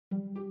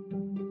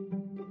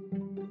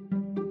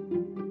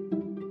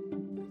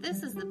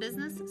This is the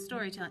Business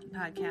Storytelling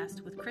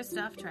Podcast with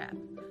Christoph Trapp,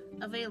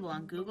 available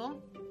on Google,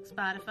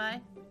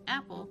 Spotify,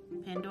 Apple,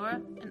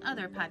 Pandora, and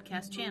other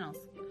podcast channels.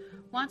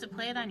 Want to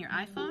play it on your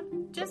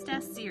iPhone? Just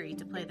ask Siri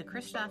to play the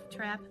Christoph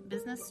Trapp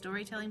Business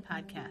Storytelling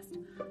Podcast,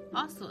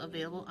 also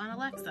available on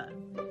Alexa.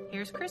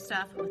 Here's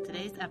Christoph with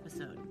today's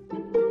episode.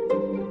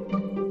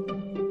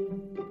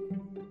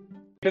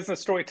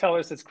 Business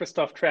Storytellers, it's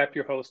Christoph Trapp,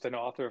 your host and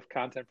author of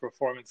Content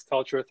Performance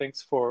Culture.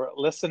 Thanks for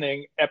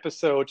listening.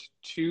 Episode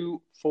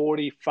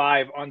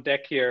 245 on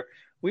deck here.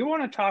 We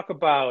want to talk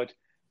about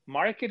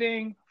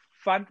marketing,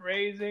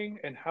 fundraising,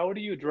 and how do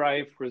you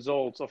drive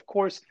results. Of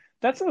course,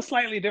 that's a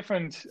slightly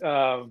different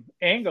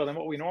angle than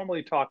what we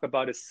normally talk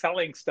about is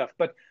selling stuff.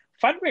 But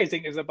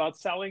fundraising is about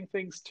selling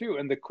things too.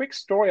 And the quick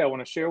story I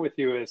want to share with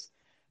you is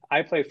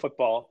I played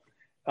football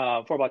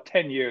for about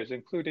 10 years,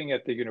 including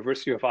at the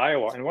University of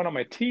Iowa. And one of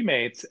my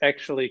teammates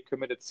actually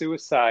committed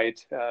suicide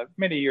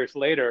many years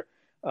later,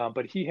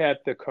 but he had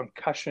the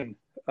concussion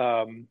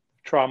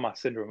trauma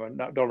syndrome.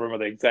 I don't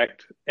remember the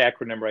exact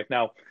acronym right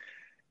now.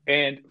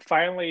 And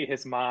finally,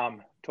 his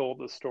mom told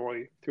the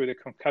story through the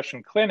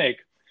concussion clinic.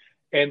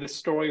 And the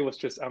story was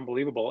just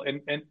unbelievable.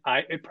 And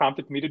it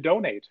prompted me to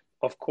donate.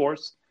 Of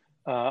course,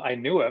 I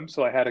knew him,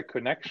 so I had a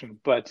connection.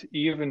 But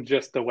even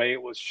just the way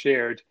it was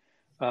shared,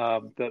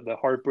 the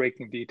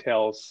heartbreaking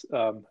details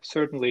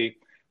certainly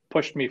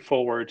pushed me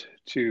forward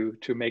to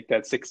make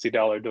that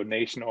 $60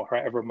 donation or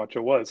however much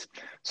it was.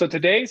 So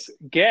today's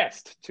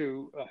guest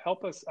to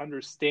help us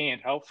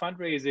understand how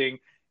fundraising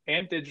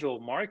and digital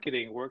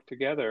marketing work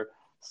together,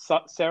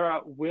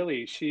 Sarah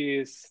Willey. She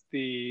is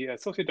the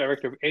Associate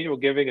Director of Annual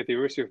Giving at the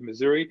University of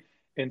Missouri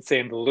in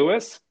St.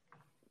 Louis,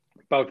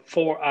 about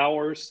 4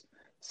 hours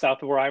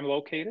south of where I'm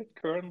located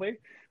currently.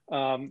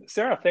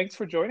 Sarah, thanks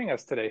for joining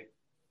us today.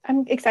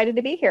 I'm excited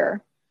to be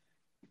here.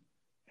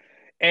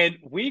 And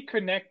we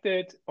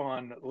connected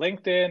on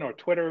LinkedIn or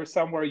Twitter or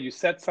somewhere. You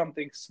said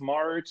something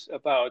smart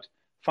about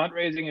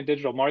fundraising and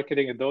digital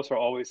marketing, and those are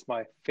always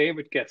my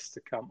favorite guests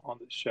to come on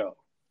the show.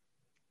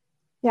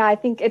 Yeah, I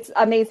think it's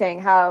amazing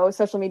how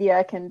social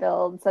media can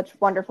build such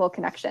wonderful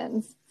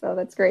connections. So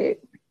that's great.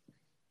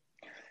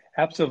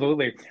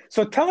 Absolutely.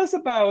 So tell us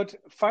about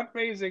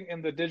fundraising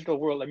in the digital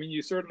world. I mean,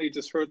 you certainly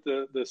just heard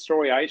the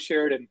story I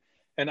shared,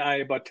 and I,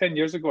 about 10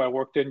 years ago, I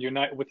worked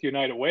with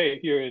United Way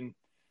here in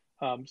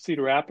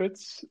Cedar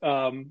Rapids,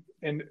 and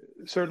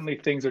certainly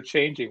things are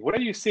changing. What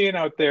are you seeing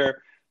out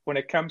there when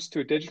it comes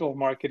to digital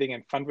marketing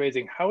and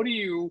fundraising? How do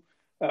you,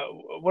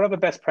 what are the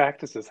best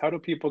practices? How do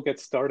people get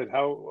started?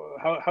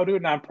 How do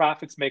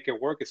nonprofits make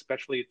it work,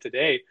 especially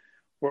today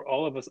where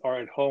all of us are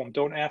at home?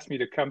 Don't ask me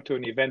to come to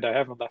an event. I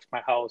haven't left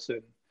my house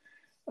in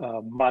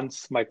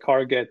months. My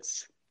car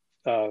gets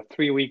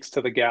 3 weeks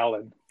to the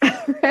gallon.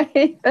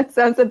 Right. That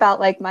sounds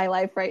about like my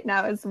life right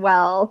now as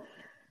well.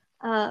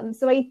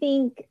 So I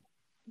think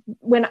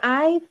when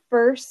I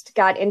first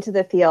got into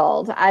the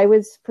field, I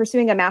was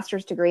pursuing a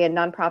master's degree in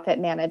nonprofit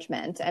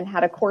management and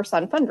had a course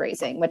on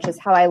fundraising, which is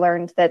how I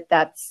learned that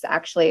that's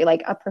actually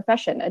like a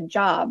profession, a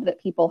job that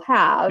people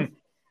have.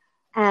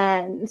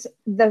 And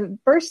the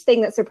first thing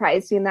that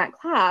surprised me in that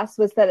class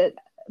was that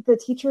the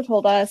teacher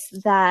told us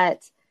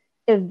that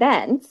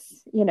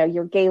events,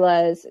 your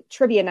galas,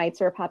 trivia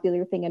nights are a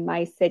popular thing in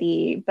my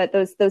city, but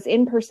those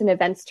in-person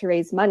events to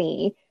raise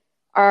money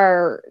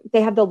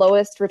they have the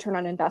lowest return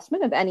on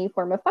investment of any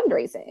form of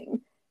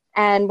fundraising.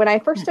 And when I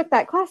first took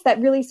that class,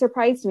 that really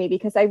surprised me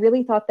because I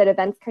really thought that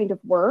events kind of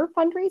were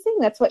fundraising.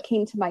 That's what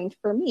came to mind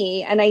for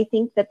me. And I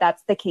think that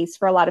that's the case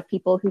for a lot of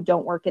people who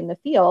don't work in the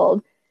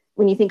field.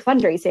 When you think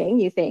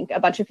fundraising, you think a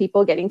bunch of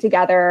people getting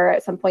together.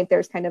 At some point,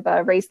 there's kind of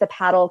a raise the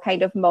paddle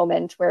kind of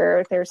moment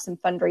where there's some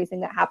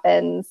fundraising that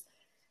happens.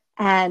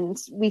 And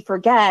we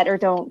forget or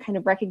don't kind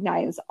of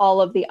recognize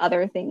all of the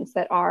other things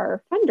that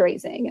are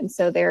fundraising. And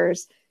so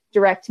there's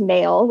direct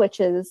mail, which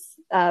is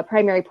a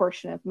primary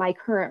portion of my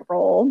current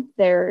role.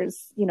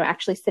 There's,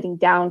 actually sitting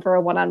down for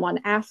a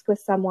one-on-one ask with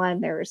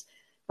someone. There's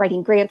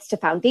writing grants to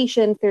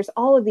foundations. There's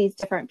all of these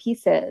different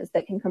pieces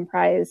that can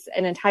comprise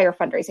an entire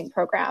fundraising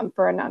program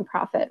for a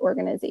nonprofit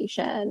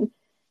organization.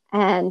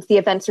 And the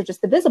events are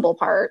just the visible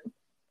part.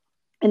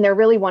 And they're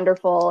really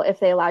wonderful if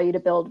they allow you to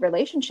build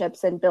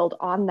relationships and build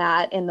on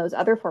that in those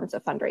other forms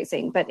of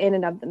fundraising. But in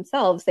and of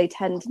themselves, they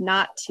tend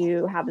not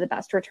to have the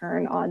best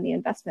return on the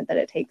investment that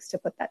it takes to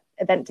put that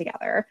event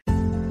together.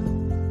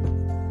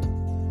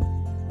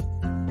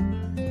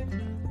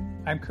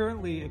 I'm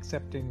currently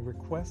accepting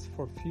requests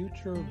for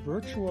future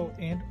virtual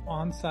and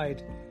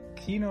on-site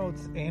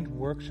keynotes and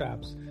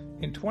workshops.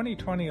 In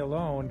 2020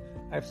 alone,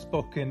 I've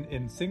spoken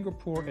in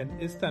Singapore and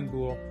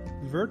Istanbul,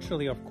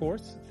 virtually, of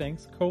course,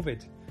 thanks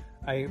COVID.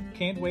 I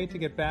can't wait to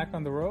get back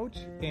on the road,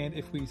 and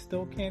if we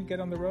still can't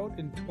get on the road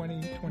in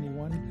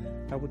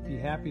 2021, I would be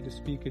happy to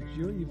speak at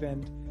your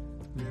event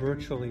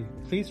virtually.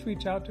 Please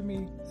reach out to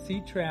me,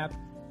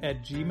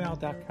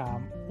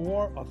 ctrap@gmail.com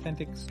or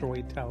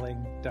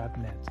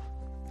authenticstorytelling.net.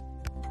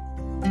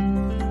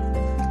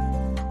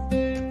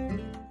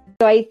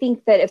 So I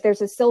think that if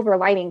there's a silver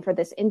lining for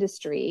this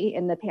industry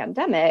in the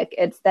pandemic,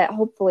 it's that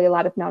hopefully a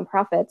lot of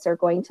nonprofits are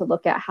going to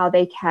look at how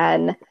they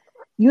can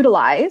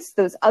utilize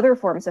those other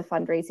forms of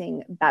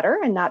fundraising better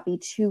and not be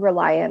too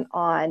reliant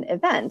on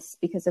events.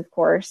 Because of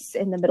course,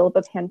 in the middle of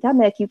a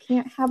pandemic, you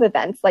can't have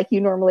events like you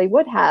normally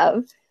would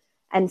have.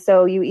 And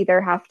so you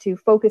either have to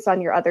focus on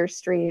your other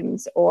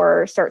streams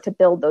or start to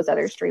build those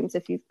other streams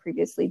if you've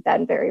previously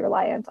been very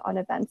reliant on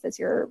events as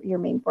your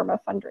main form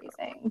of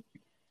fundraising.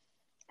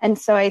 And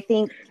so I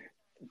think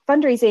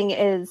fundraising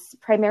is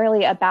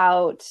primarily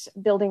about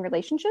building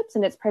relationships,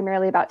 and it's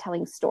primarily about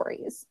telling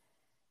stories.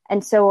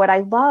 And so what I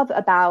love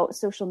about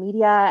social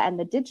media and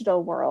the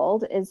digital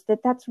world is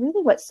that that's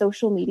really what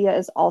social media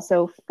is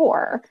also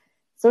for.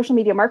 Social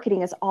media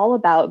marketing is all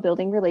about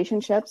building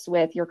relationships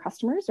with your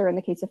customers, or in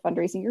the case of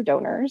fundraising, your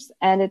donors.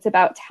 And it's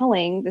about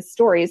telling the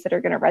stories that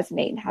are going to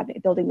resonate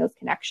and building those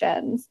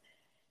connections.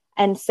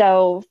 And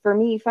so for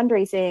me,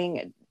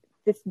 fundraising,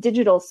 this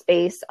digital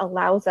space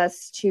allows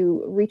us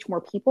to reach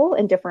more people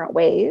in different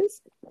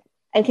ways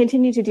and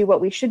continue to do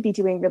what we should be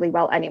doing really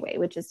well anyway,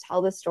 which is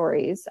tell the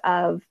stories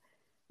of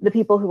the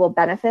people who will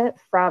benefit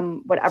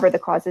from whatever the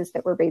causes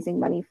that we're raising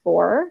money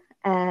for,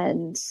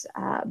 and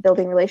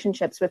building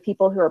relationships with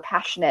people who are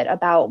passionate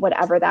about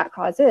whatever that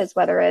cause is,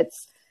 whether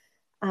it's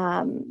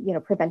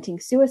preventing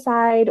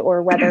suicide,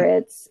 or whether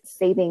it's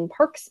saving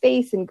park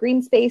space and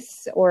green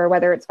space, or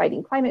whether it's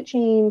fighting climate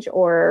change,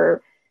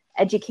 or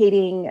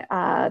educating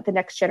the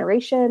next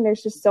generation.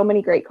 There's just so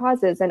many great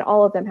causes, and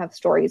all of them have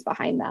stories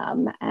behind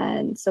them.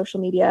 And social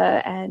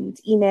media and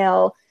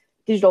email,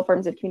 digital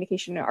forms of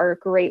communication are a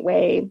great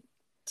way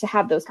to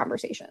have those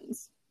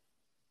conversations.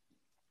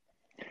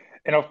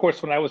 And of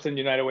course, when I was in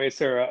United Way,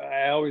 Sarah,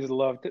 I always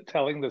loved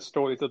telling the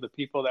stories of the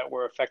people that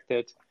were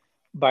affected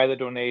by the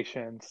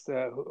donations,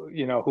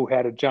 who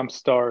had a jump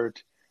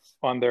start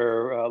on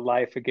their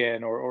life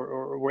again,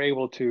 or were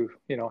able to,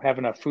 have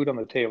enough food on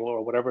the table,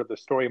 or whatever the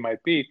story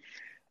might be.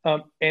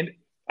 And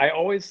I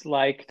always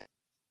liked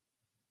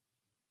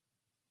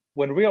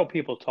when real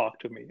people talk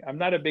to me. I'm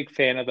not a big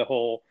fan of the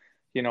whole,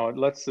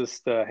 let's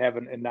just have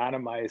an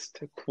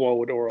anonymized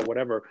quote or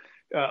whatever.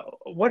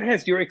 What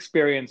has your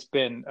experience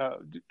been?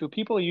 Do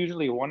people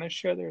usually want to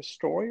share their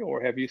story,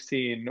 or have you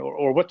seen,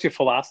 or what's your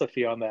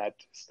philosophy on that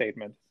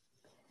statement?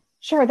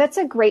 Sure, that's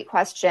a great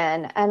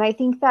question. And I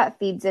think that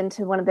feeds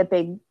into one of the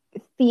big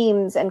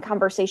themes and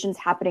conversations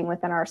happening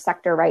within our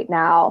sector right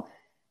now.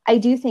 I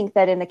do think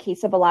that in the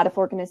case of a lot of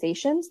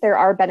organizations, there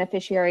are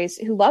beneficiaries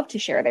who love to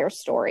share their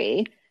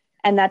story.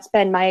 And that's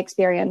been my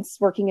experience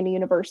working in a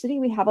university.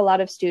 We have a lot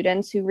of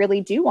students who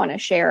really do want to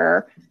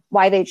share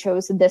why they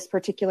chose this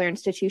particular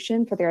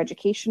institution for their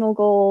educational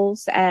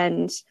goals,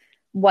 and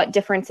what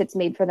difference it's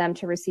made for them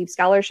to receive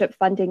scholarship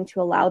funding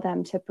to allow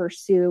them to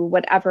pursue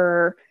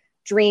whatever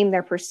dream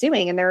they're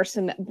pursuing. And there are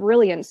some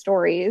brilliant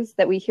stories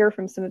that we hear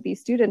from some of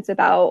these students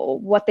about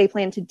what they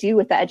plan to do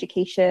with the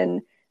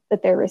education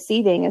that they're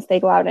receiving as they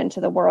go out into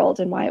the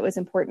world, and why it was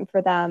important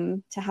for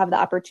them to have the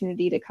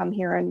opportunity to come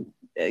here. And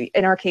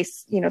in our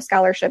case,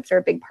 scholarships are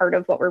a big part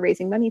of what we're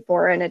raising money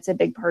for. And it's a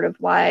big part of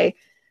why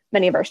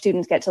many of our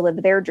students get to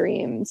live their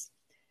dreams.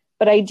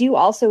 But I do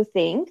also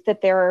think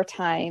that there are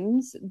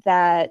times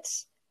that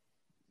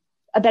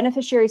a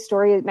beneficiary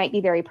story might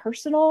be very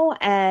personal,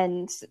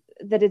 and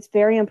that it's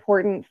very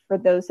important for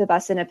those of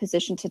us in a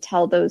position to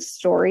tell those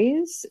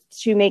stories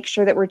to make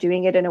sure that we're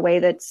doing it in a way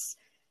that's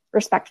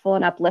respectful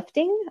and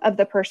uplifting of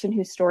the person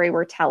whose story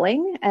we're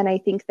telling. And I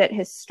think that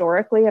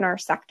historically in our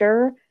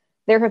sector,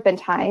 there have been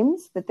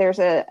times that there's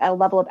a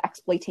level of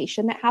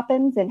exploitation that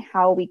happens in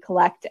how we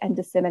collect and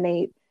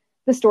disseminate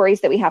the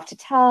stories that we have to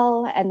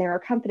tell. And there are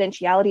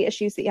confidentiality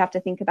issues that you have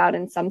to think about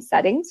in some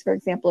settings. For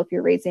example, if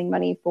you're raising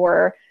money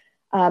for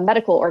a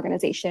medical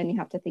organization, you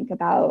have to think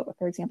about,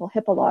 for example,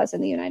 HIPAA laws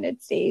in the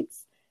United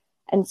States.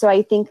 And so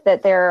I think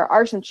that there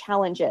are some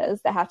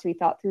challenges that have to be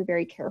thought through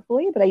very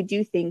carefully, but I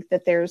do think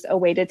that there's a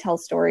way to tell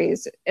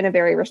stories in a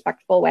very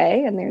respectful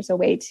way. And there's a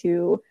way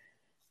to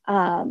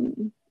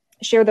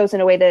share those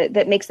in a way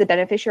that makes the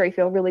beneficiary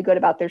feel really good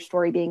about their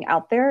story being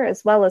out there,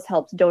 as well as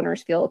helps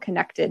donors feel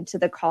connected to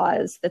the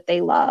cause that they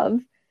love.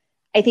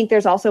 I think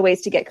there's also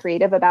ways to get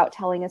creative about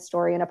telling a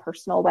story in a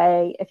personal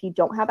way if you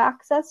don't have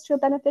access to a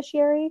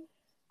beneficiary.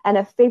 And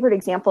a favorite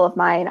example of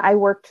mine, I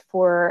worked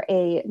for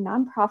a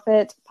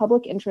nonprofit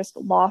public interest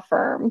law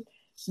firm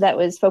that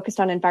was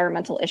focused on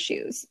environmental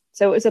issues.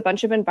 So it was a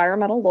bunch of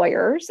environmental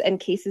lawyers, and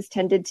cases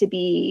tended to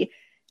be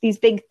these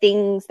big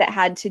things that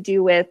had to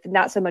do with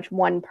not so much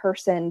one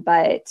person,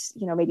 but,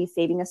 maybe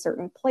saving a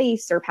certain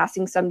place or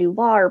passing some new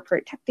law or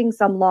protecting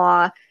some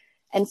law.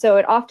 And so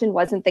it often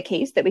wasn't the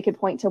case that we could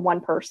point to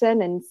one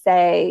person and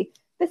say,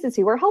 this is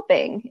who we're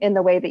helping, in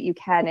the way that you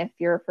can if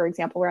you're, for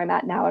example, where I'm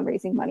at now and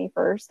raising money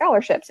for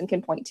scholarships and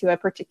can point to a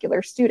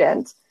particular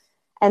student.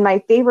 And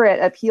my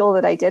favorite appeal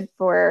that I did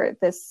for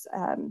this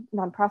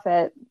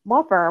nonprofit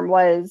law firm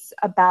was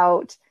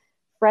about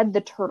Fred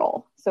the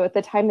turtle. So at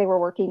the time they were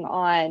working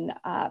on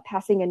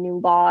passing a new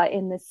law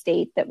in the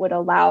state that would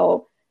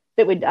allow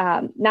that would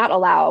not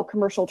allow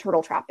commercial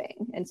turtle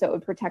trapping. And so it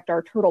would protect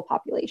our turtle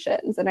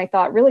populations. And I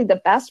thought really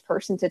the best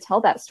person to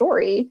tell that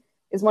story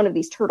is one of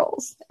these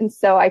turtles. And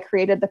so I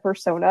created the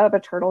persona of a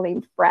turtle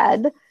named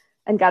Fred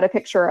and got a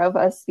picture of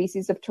a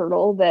species of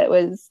turtle that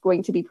was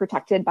going to be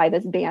protected by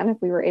this ban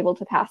if we were able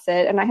to pass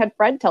it. And I had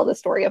Fred tell the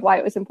story of why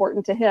it was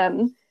important to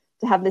him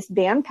to have this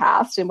ban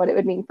passed and what it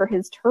would mean for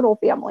his turtle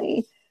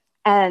family.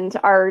 And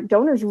our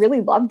donors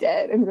really loved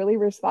it and really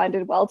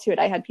responded well to it.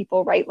 I had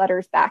people write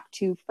letters back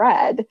to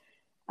Fred.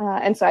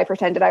 And so I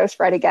pretended I was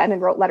Fred again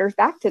and wrote letters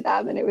back to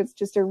them. And it was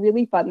just a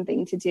really fun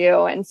thing to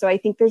do. And so I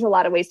think there's a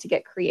lot of ways to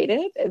get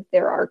creative if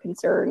there are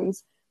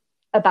concerns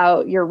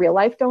about your real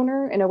life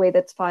donor in a way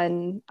that's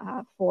fun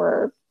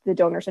for the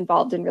donors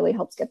involved and really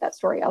helps get that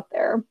story out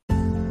there. Do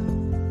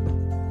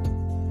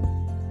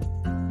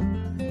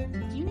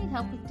you need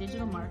help with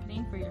digital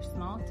marketing for your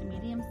small to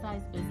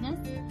medium-sized business?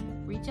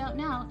 Reach out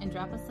now and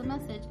drop us a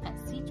message at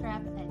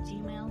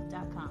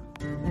ctrap@gmail.com.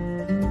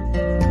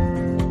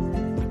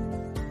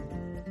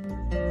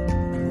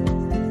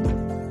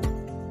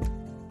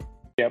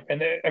 Yeah,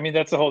 and I mean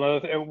that's a whole other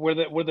thing. Were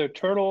the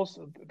turtles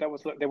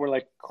they were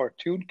like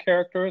cartoon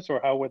characters, or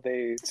how would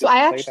they? So I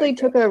actually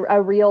took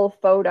a real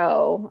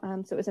photo.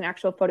 So it was an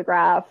actual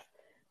photograph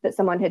that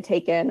someone had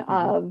taken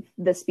of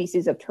the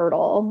species of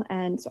turtle,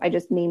 and so I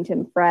just named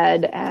him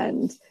Fred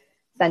and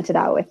sent it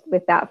out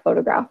with that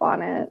photograph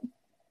on it.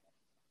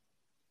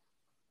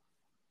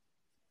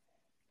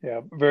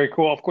 Yeah, very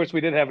cool. Of course, we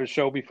did have a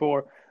show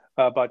before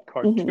about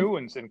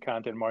cartoons in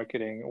content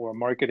marketing or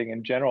marketing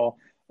in general.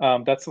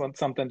 That's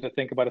something to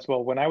think about as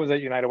well. When I was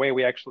at United Way,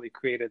 we actually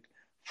created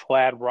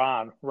Flat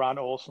Ron. Ron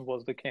Olson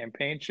was the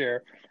campaign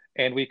chair,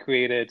 and we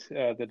created,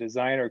 the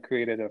designer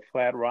created a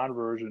Flat Ron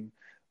version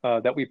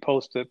that we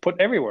put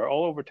everywhere,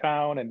 all over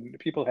town, and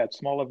people had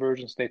smaller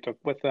versions they took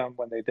with them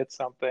when they did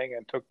something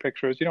and took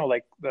pictures,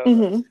 like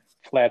the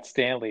Flat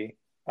Stanley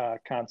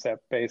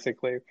concept,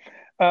 basically.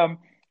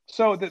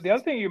 So the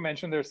other thing you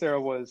mentioned there,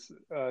 Sarah, was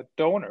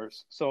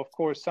donors. So, of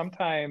course,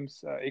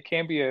 sometimes it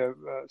can be a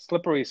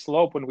slippery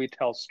slope when we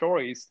tell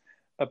stories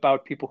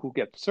about people who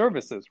get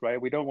services, right?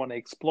 We don't want to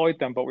exploit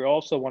them, but we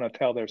also want to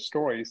tell their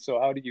stories.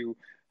 So how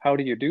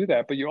do you do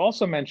that? But you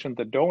also mentioned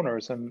the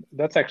donors, and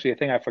that's actually a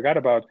thing I forgot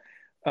about.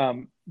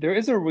 There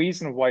is a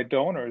reason why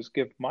donors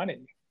give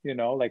money.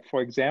 Like, for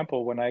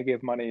example, when I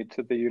give money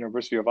to the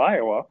University of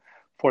Iowa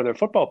for their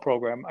football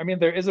program, I mean,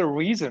 there is a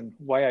reason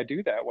why I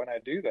do that when I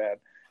do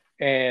that.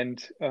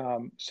 And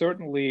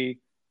certainly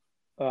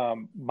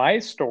my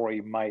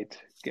story might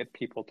get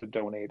people to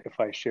donate if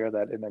I share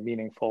that in a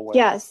meaningful way.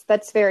 Yes,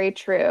 that's very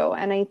true.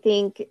 And I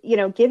think,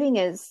 giving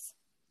is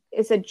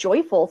a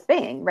joyful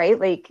thing, right?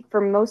 Like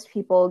for most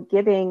people,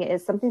 giving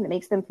is something that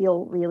makes them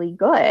feel really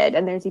good.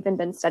 And there's even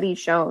been studies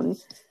shown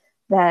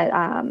that,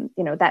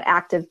 that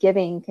act of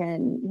giving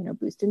can,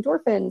 boost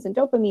endorphins and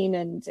dopamine.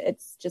 And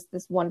it's just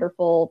this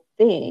wonderful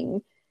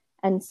thing.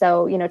 And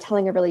so,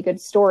 telling a really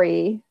good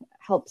story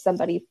helps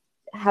somebody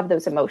have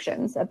those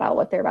emotions about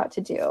what they're about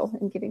to do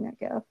and giving that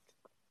gift.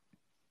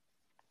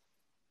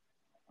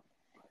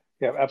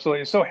 Yeah,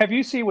 absolutely. So have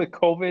you seen with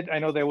COVID, I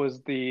know there was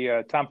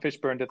the Tom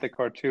Fishburne did the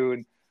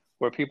cartoon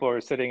where people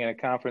are sitting in a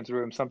conference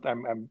room.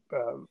 I'm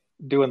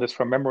doing this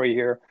from memory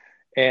here,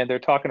 and they're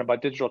talking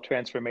about digital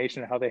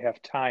transformation and how they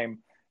have time,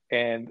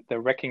 and the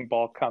wrecking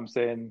ball comes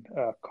in,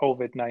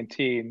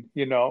 COVID-19,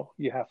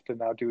 you have to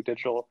now do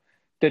digital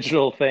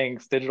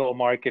things, digital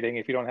marketing.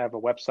 If you don't have a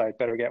website,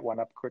 better get one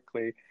up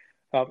quickly.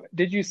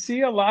 Did you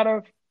see a lot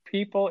of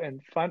people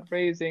in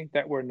fundraising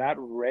that were not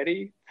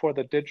ready for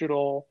the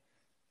digital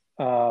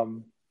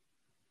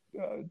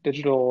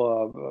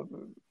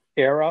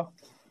era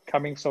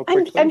coming so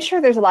quickly? I'm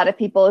sure there's a lot of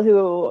people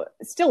who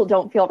still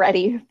don't feel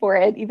ready for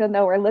it, even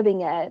though we're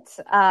living it.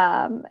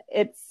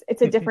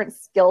 It's a different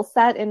skill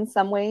set in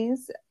some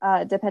ways,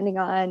 depending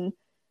on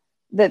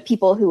the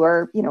people who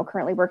are,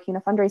 currently working in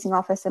a fundraising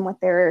office and what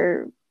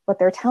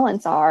their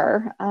talents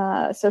are.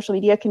 Social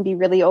media can be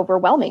really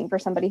overwhelming for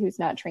somebody who's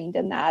not trained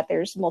in that.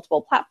 There's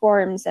multiple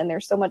platforms and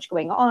there's so much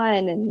going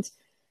on. And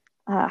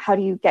how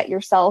do you get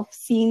yourself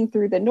seen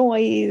through the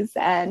noise,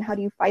 and how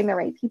do you find the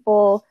right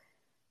people?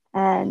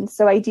 And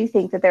so I do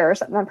think that there are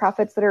some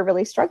nonprofits that are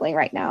really struggling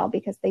right now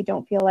because they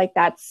don't feel like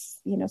that's,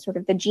 sort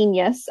of the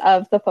genius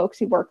of the folks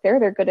who work there.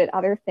 They're good at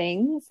other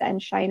things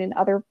and shine in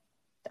other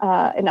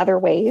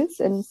ways.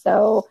 And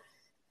so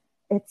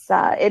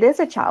it is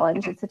a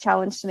challenge. It's a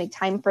challenge to make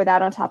time for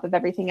that on top of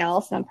everything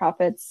else.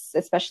 Nonprofits,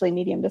 especially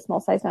medium to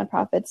small size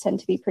nonprofits, tend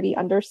to be pretty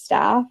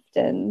understaffed,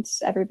 and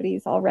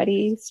everybody's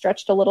already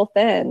stretched a little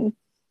thin.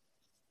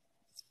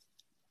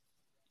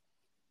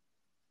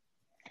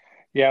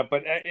 Yeah,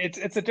 but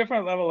it's a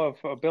different level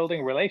of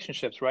building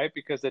relationships, right?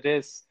 Because it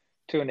is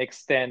to an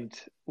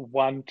extent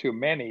one to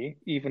many,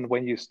 even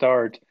when you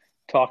start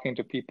talking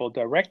to people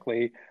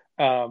directly.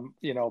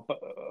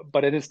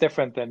 But it is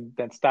different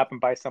than stopping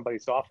by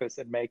somebody's office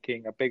and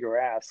making a bigger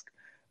ask.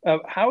 What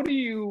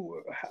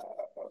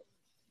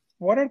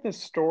are the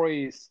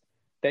stories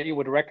that you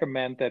would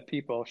recommend that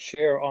people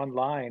share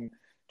online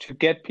to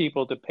get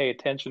people to pay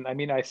attention? I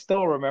mean, I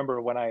still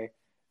remember when I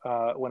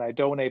when I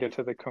donated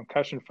to the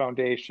Concussion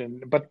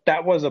Foundation, but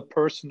that was a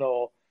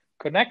personal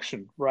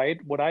connection, right?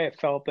 Would I have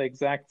felt the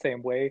exact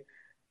same way?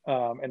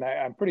 And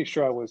I'm pretty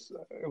sure it was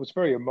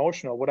very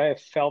emotional. Would I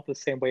have felt the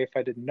same way if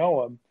I didn't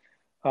know him?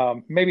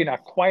 Maybe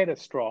not quite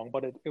as strong,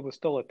 but it was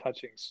still a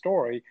touching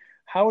story.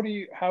 How do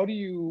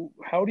you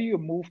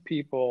move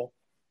people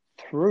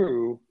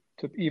through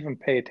to even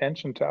pay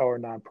attention to our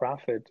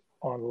nonprofit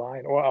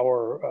online or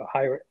our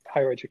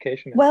higher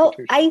education institution? Well,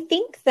 I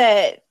think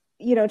that,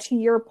 to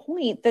your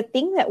point, the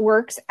thing that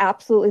works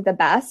absolutely the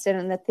best,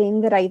 and the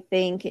thing that I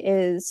think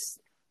is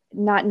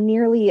not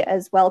nearly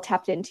as well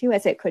tapped into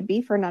as it could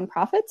be for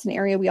nonprofits, an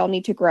area we all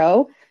need to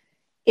grow,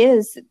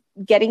 is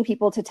getting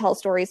people to tell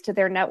stories to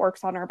their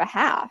networks on our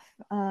behalf.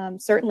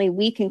 Certainly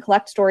we can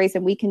collect stories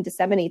and we can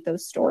disseminate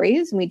those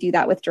stories. And we do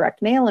that with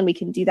direct mail, and we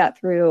can do that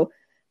through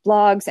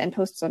blogs and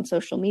posts on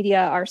social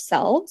media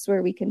ourselves,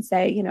 where we can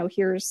say,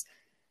 here's,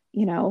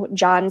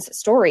 John's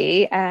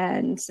story,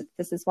 and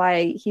this is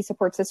why he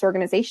supports this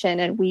organization.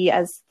 And we,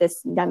 as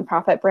this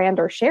nonprofit brand,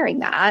 are sharing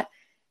that.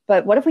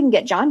 But what if we can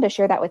get John to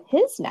share that with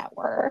his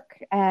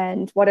network?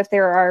 And what if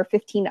there are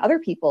 15 other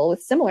people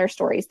with similar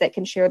stories that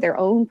can share their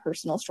own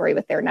personal story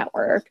with their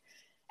network?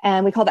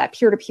 And we call that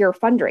peer-to-peer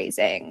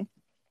fundraising.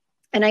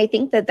 And I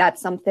think that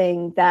that's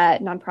something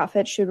that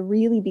nonprofits should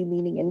really be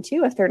leaning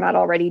into if they're not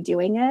already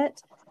doing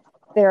it.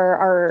 There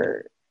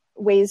are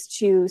ways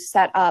to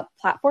set up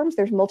platforms.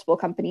 There's multiple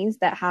companies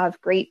that have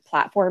great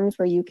platforms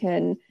where you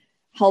can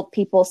help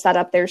people set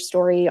up their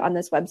story on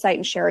this website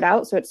and share it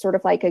out. So it's sort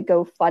of like a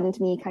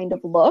GoFundMe kind of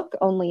look,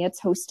 only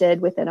it's hosted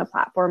within a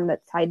platform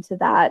that's tied to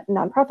that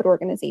nonprofit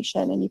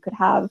organization. And you could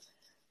have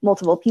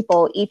multiple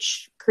people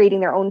each creating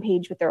their own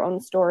page with their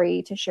own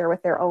story to share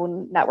with their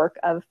own network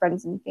of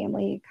friends and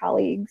family,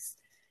 colleagues.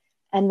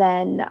 And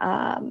then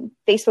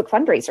Facebook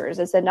fundraisers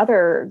is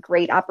another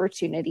great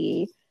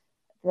opportunity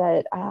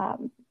that,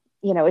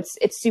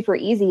 it's super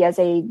easy as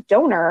a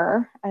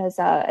donor, as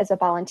a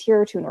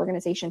volunteer to an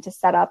organization, to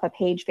set up a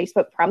page.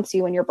 Facebook prompts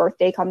you when your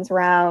birthday comes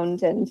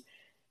around and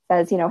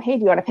says, hey, do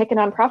you want to pick a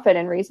nonprofit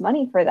and raise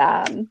money for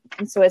them?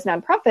 And so as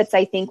nonprofits,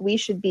 I think we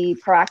should be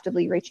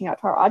proactively reaching out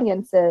to our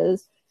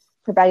audiences,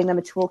 providing them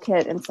a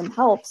toolkit and some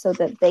help so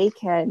that they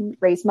can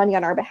raise money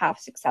on our behalf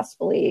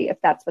successfully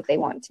if that's what they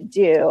want to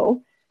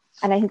do.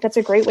 And I think that's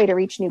a great way to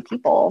reach new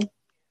people.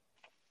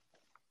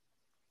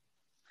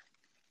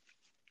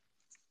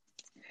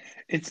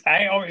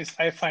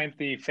 I find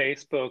the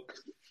Facebook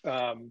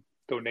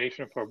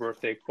donation for a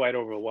birthday quite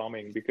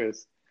overwhelming,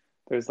 because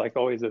there's like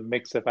always a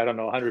mix of,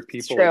 100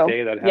 people a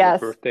day that have a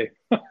birthday.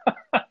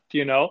 How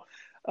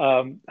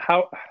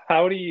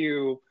do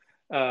you,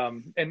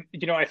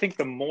 I think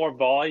the more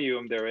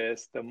volume there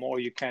is, the more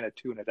you kind of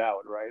tune it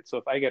out, right? So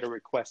if I get a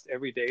request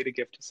every day to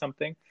give to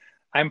something,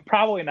 I'm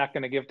probably not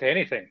going to give to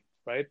anything,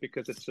 right?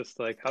 Because it's just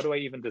like, how do I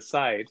even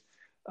decide?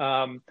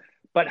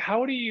 But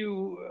how do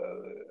you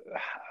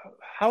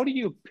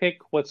pick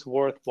what's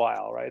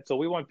worthwhile, right? So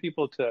we want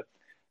people to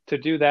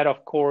do that,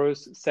 of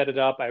course, set it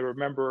up. I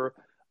remember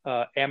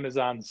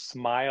Amazon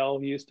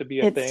Smile used to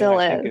be a thing. Still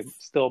I is. think it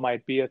still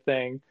might be a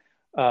thing,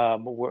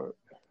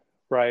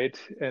 right?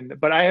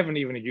 But I haven't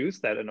even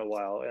used that in a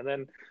while. And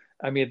then,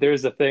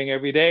 there's a thing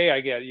every day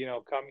I get,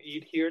 come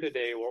eat here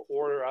today or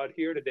order out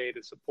here today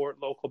to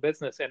support local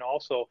business, and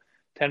also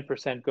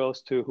 10%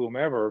 goes to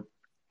whomever.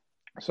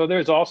 So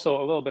there's also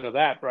a little bit of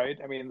that, right?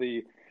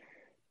 The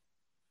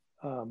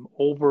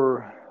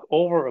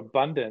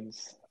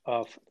overabundance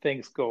of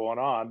things going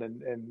on,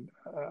 and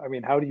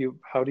how do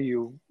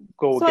you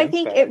go? So I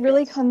think it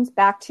really comes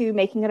back to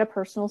making it a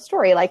personal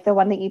story, like the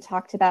one that you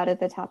talked about at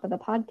the top of the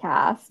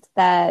podcast.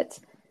 That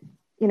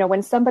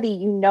when somebody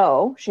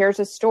shares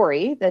a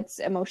story that's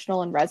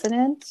emotional and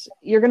resonant,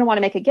 you're going to want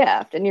to make a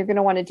gift, and you're going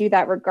to want to do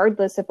that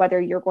regardless of whether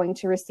you're going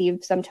to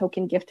receive some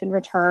token gift in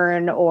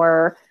return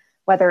or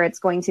whether it's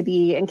going to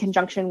be in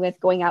conjunction with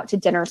going out to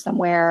dinner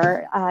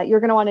somewhere. You're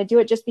going to want to do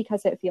it just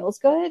because it feels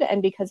good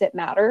and because it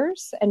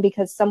matters and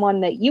because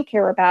someone that you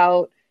care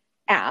about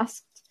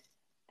asked.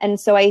 And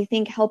so I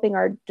think helping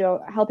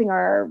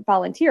our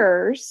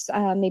volunteers,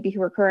 maybe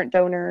who are current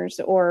donors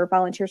or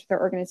volunteers with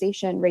their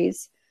organization,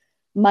 raise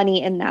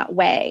money in that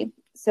way.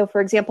 So for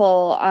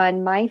example,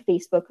 on my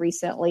Facebook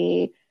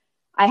recently,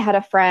 I had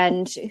a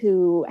friend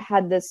who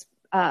had this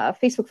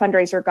Facebook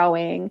fundraiser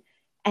going,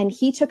 and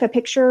he took a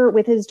picture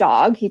with his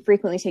dog. He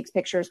frequently takes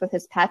pictures with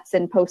his pets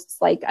and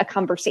posts like a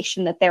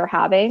conversation that they're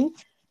having.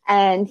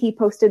 And he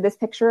posted this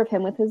picture of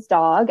him with his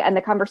dog, and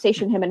the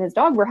conversation him and his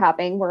dog were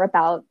having were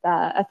about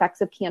the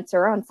effects of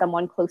cancer on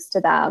someone close to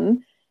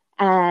them,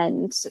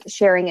 and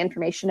sharing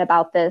information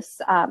about this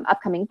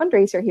upcoming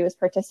fundraiser he was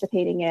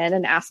participating in,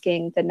 and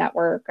asking the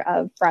network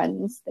of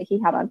friends that he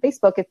had on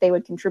Facebook if they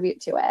would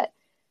contribute to it.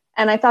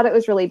 And I thought it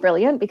was really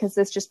brilliant because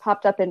this just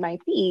popped up in my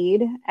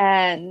feed.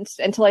 And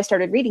until I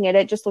started reading it,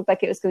 it just looked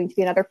like it was going to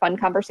be another fun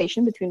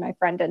conversation between my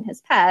friend and his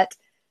pet.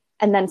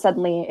 And then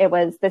suddenly it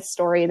was this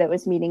story that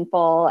was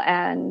meaningful.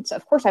 And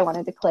of course I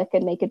wanted to click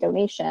and make a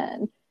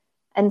donation.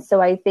 And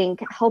so I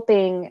think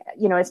helping,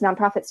 as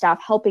nonprofit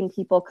staff, helping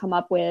people come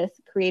up with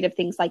creative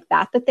things like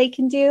that they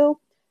can do,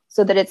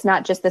 so that it's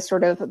not just this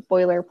sort of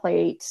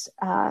boilerplate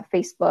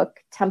Facebook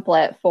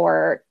template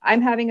for,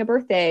 I'm having a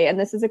birthday and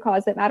this is a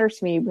cause that matters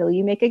to me, will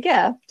you make a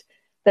gift?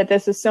 That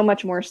this is so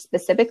much more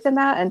specific than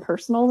that and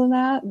personal than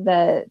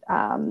that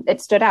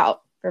it stood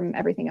out from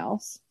everything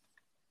else.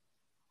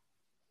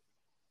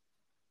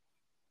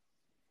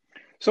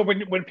 So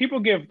when people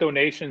give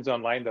donations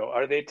online, though,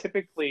 are they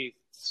typically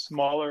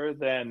smaller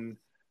than,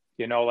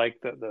 like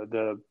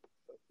the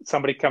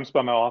somebody comes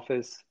by my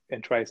office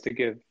and tries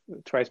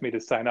me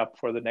to sign up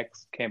for the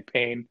next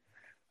campaign?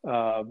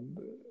 I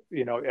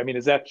mean,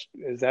 is that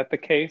the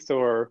case,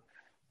 or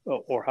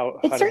how?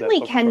 It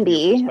certainly can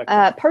be.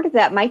 Part of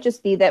that might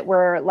just be that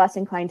we're less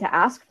inclined to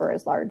ask for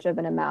as large of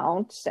an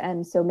amount,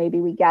 and so maybe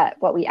we get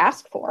what we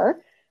ask for.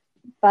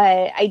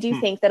 But I do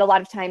think that a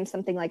lot of times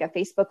something like a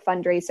Facebook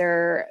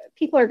fundraiser,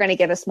 people are going to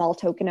give a small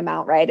token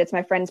amount, right? It's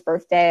my friend's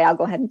birthday. I'll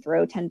go ahead and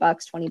throw $10,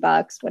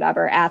 $20,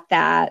 whatever at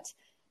that.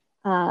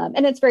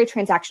 And it's very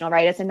transactional,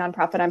 right? As a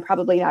nonprofit, I'm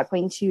probably not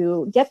going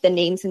to get the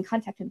names and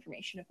contact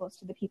information of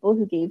most of the people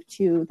who gave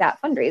to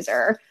that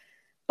fundraiser.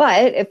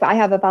 But if I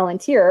have a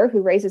volunteer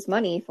who raises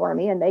money for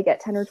me and they get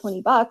 10 or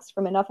 20 bucks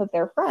from enough of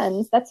their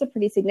friends, that's a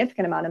pretty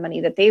significant amount of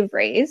money that they've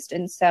raised.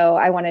 And so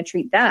I want to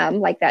treat them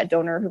like that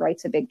donor who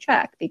writes a big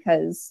check,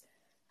 because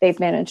they've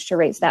managed to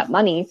raise that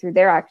money through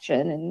their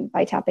action and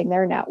by tapping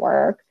their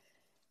network.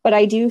 But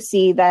I do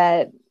see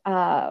that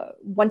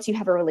once you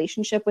have a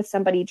relationship with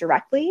somebody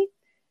directly,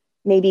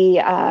 maybe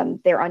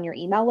they're on your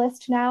email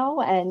list now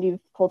and you've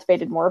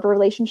cultivated more of a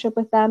relationship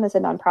with them as a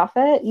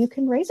nonprofit, you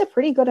can raise a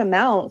pretty good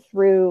amount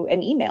through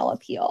an email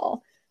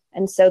appeal.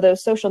 And so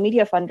those social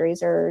media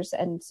fundraisers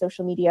and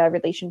social media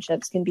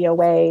relationships can be a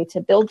way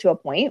to build to a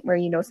point where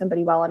you know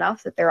somebody well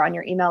enough that they're on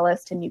your email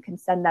list, and you can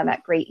send them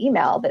that great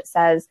email that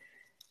says,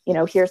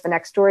 here's the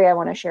next story I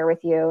want to share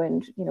with you.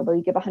 And, will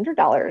you give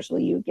 $100? Will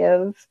you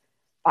give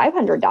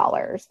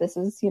 $500? This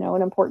is,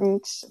 an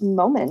important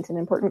moment, an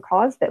important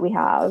cause that we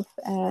have.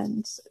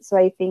 And so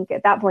I think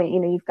at that point,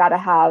 you've got to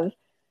have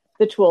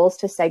the tools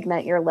to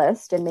segment your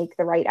list and make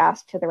the right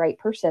ask to the right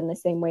person, the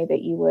same way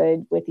that you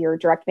would with your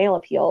direct mail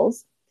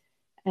appeals.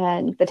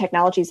 And the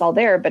technology is all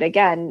there. But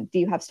again, do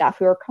you have staff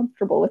who are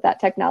comfortable with that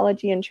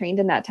technology and trained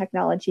in that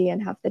technology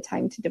and have the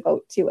time to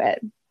devote to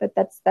it? But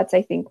that's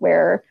I think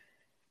where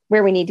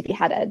we need to be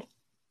headed.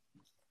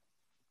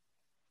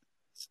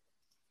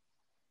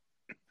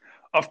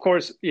 Of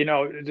course,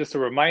 just a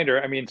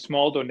reminder,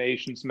 small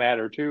donations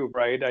matter too,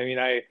 right?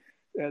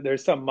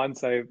 There's some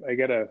months I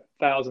get a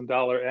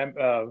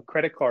 $1,000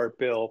 credit card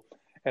bill,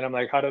 and I'm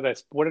like,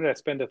 what did I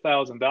spend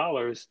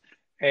 $1,000?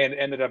 And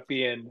ended up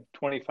being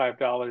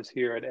 $25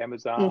 here at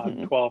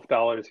Amazon,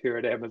 $12 here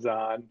at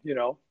Amazon,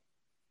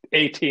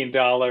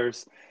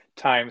 $18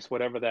 times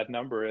whatever that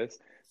number is.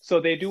 So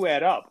they do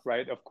add up,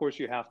 right? Of course,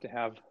 you have to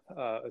have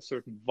a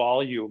certain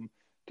volume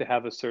to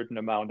have a certain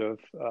amount of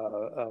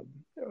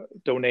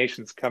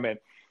donations come in.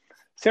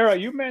 Sarah,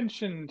 you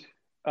mentioned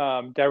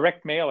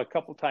direct mail a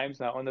couple times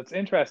now, and that's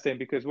interesting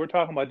because we're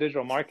talking about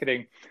digital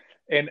marketing,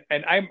 and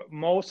I'm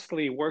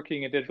mostly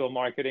working in digital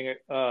marketing,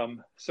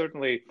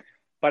 certainly,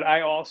 but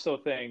I also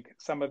think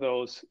some of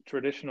those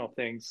traditional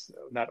things,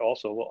 not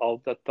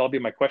also, that'll be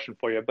my question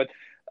for you, but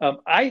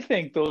I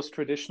think those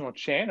traditional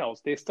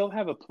channels, they still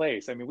have a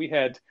place. We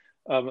had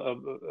a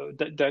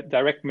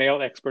direct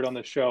mail expert on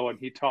the show, and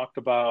he talked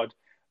about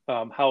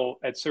how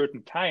at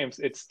certain times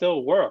it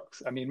still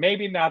works.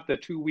 Maybe not the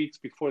 2 weeks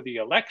before the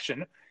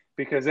election,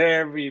 because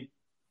every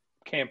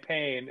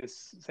campaign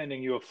is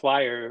sending you a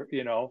flyer,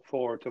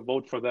 to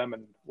vote for them,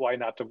 and why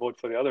not to vote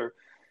for the other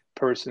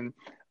person.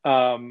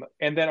 And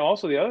then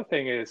also the other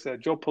thing is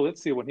Joe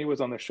Polizzi, when he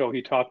was on the show,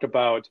 he talked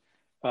about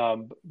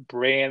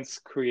brands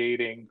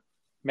creating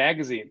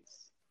magazines,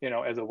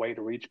 as a way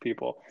to reach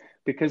people,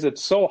 because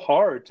it's so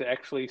hard to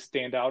actually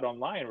stand out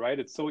online, right?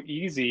 It's so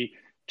easy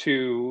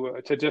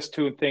to just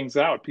tune things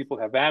out. People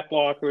have ad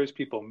blockers,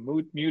 people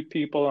mute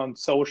people on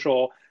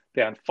social,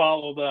 they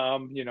unfollow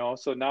them,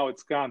 so now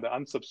it's gone. The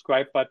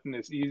unsubscribe button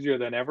is easier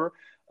than ever.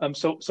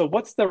 So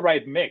what's the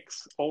right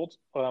mix? Old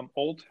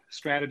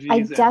strategies?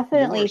 I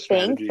definitely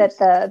think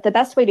that the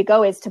best way to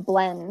go is to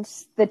blend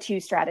the two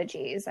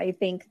strategies. I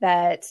think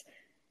that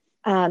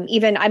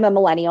even I'm a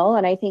millennial,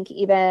 and I think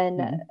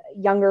even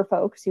younger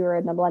folks who are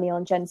in the millennial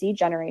and Gen Z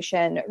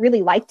generation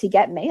really like to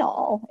get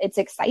mail. It's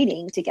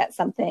exciting to get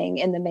something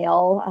in the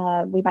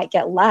mail. We might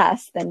get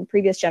less than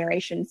previous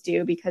generations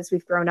do because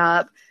we've grown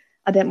up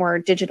a bit more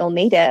digital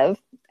native.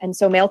 And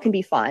so mail can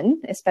be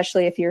fun,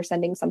 especially if you're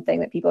sending something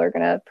that people are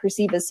going to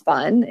perceive as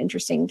fun,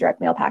 interesting direct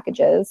mail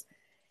packages.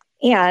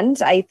 And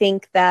I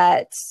think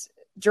that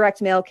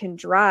direct mail can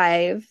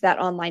drive that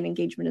online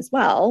engagement as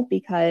well,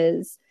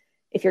 because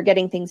if you're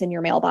getting things in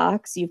your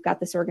mailbox, you've got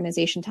this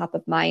organization top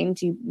of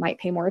mind, you might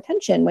pay more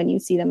attention when you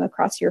see them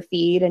across your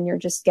feed, and you're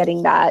just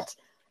getting that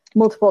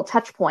multiple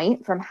touch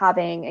point from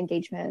having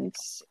engagement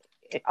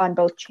on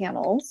both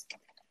channels.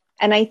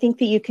 And I think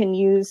that you can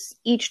use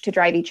each to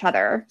drive each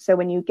other. So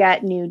when you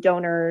get new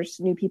donors,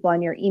 new people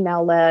on your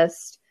email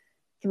list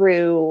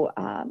through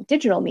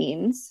digital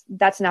means,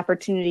 that's an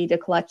opportunity to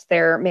collect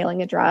their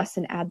mailing address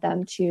and add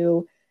them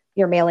to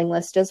your mailing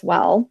list as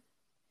well.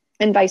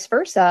 And vice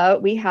versa,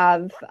 we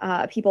have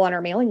people on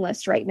our mailing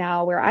list right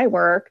now where I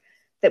work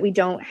that we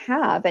don't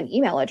have an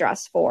email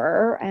address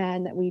for,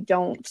 and that we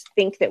don't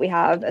think that we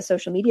have a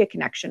social media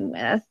connection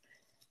with.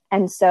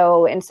 And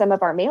so in some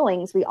of our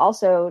mailings, we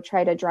also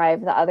try to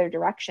drive the other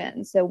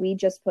direction. So we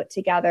just put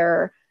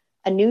together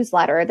a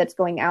newsletter that's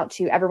going out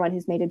to everyone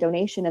who's made a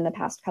donation in the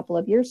past couple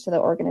of years to the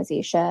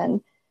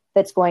organization,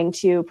 that's going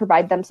to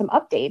provide them some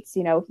updates.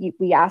 You know,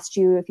 we asked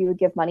you if you would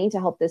give money to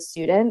help this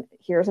student.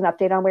 Here's an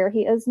update on where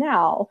he is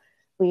now.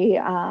 We,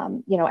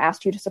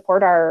 asked you to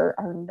support our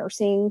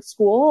nursing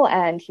school,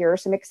 and here are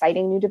some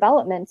exciting new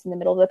developments in the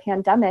middle of the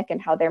pandemic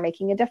and how they're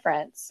making a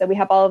difference. So we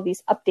have all of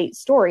these update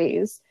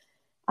stories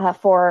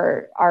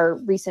for our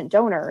recent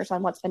donors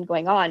on what's been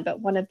going on.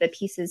 But one of the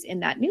pieces in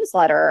that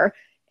newsletter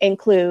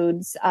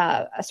includes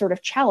a sort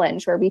of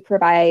challenge where we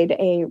provide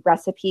a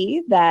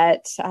recipe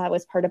that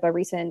was part of a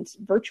recent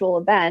virtual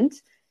event.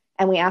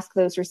 And we ask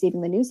those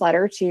receiving the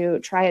newsletter to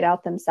try it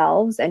out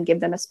themselves and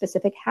give them a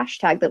specific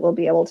hashtag that we'll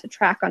be able to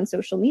track on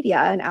social media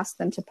and ask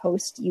them to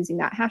post using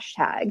that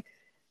hashtag.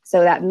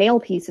 So that mail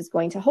piece is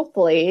going to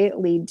hopefully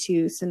lead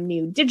to some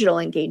new digital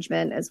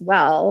engagement as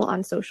well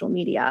on social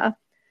media.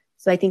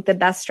 So I think the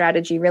best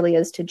strategy really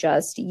is to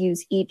just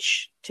use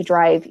each to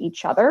drive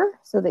each other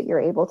so that you're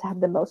able to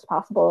have the most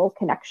possible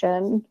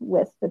connection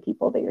with the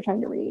people that you're trying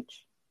to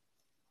reach.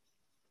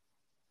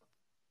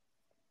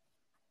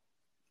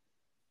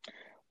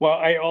 Well,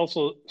 I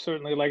also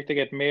certainly like to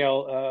get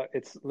mail.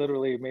 It's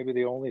literally maybe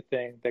the only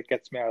thing that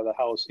gets me out of the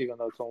house, even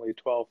though it's only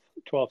 12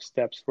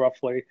 steps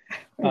roughly.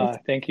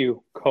 Thank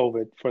you,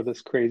 COVID, for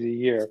this crazy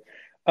year.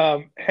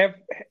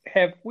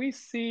 Have we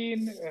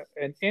seen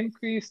an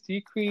increase,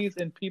 decrease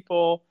in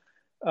people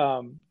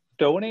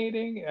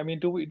donating? I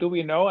mean, do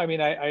we know? I mean,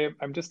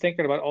 I'm just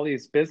thinking about all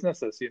these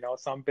businesses. You know,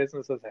 some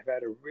businesses have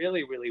had a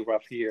really, really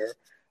rough year.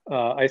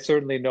 I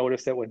certainly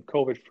noticed that when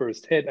COVID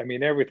first hit, I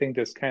mean, everything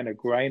just kind of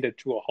grinded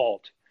to a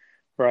halt,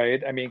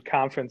 right? I mean,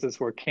 conferences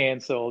were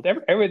canceled.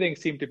 Everything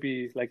seemed to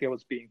be like it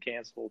was being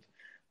canceled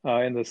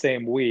in the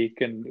same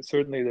week. And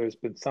certainly there's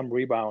been some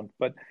rebound.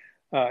 But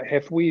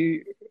have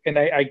we, and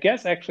I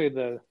guess actually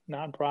the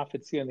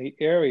nonprofits here in the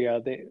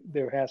area,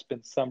 there has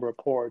been some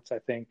reports, I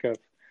think, of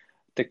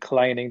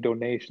declining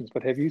donations.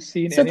 But have you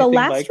seen anything like that? So the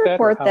last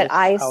report that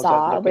I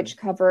saw, which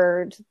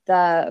covered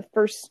the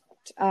first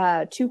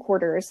 2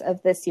 quarters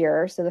of this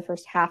year, so the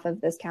first half of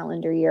this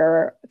calendar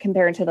year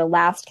compared to the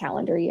last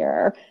calendar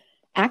year,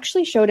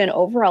 actually showed an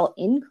overall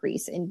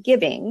increase in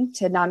giving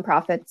to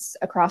nonprofits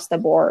across the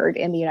board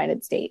in the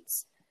United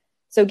States.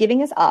 So giving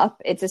is up.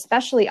 It's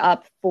especially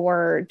up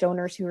for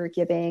donors who are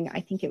giving,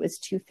 I think it was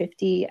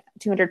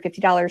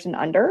 $250 and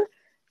under.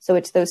 So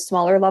it's those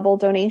smaller level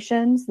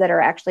donations that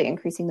are actually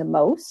increasing the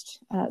most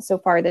so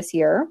far this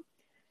year.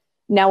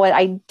 Now, what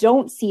I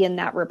don't see in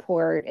that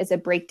report is a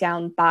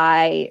breakdown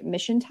by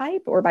mission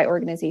type or by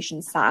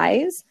organization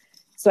size.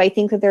 So I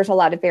think that there's a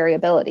lot of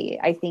variability.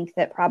 I think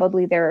that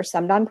probably there are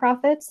some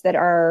nonprofits that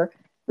are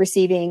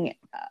receiving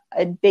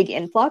a big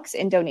influx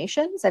in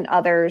donations and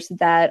others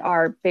that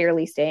are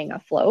barely staying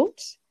afloat.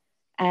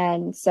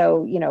 And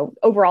so, you know,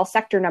 overall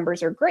sector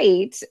numbers are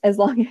great as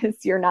long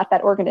as you're not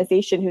that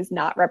organization who's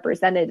not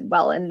represented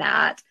well in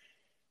that.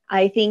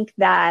 I think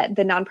that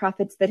the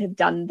nonprofits that have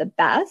done the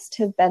best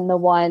have been the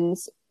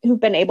ones who've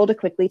been able to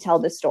quickly tell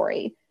the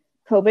story.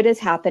 COVID is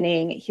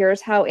happening.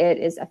 Here's how it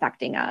is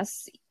affecting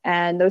us.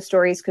 And those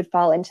stories could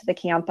fall into the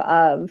camp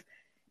of,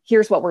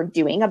 here's what we're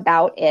doing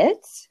about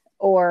it,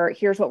 or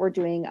here's what we're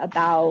doing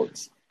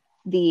about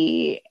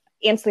the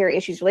ancillary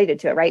issues related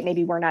to it, right?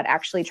 Maybe we're not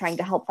actually trying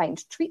to help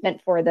find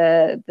treatment for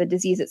the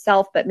disease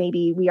itself, but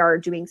maybe we are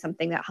doing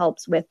something that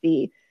helps with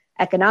the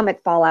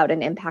economic fallout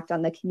and impact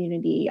on the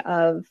community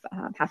of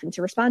having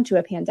to respond to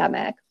a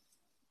pandemic.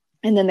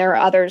 And then there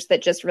are others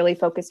that just really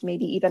focused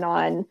maybe even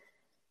on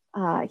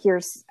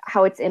here's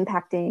how it's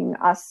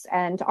impacting us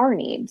and our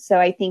needs. So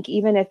I think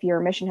even if your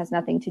mission has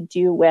nothing to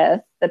do with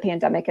the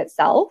pandemic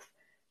itself,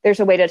 there's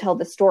a way to tell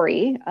the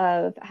story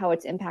of how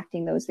it's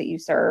impacting those that you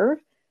serve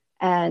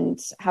and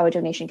how a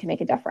donation can make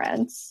a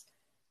difference.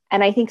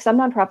 And I think some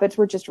nonprofits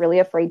were just really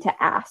afraid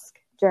to ask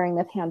during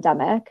the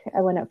pandemic.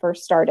 When it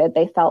first started,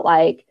 they felt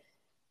like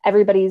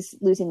everybody's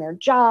losing their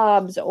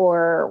jobs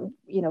or,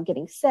 you know,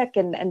 getting sick,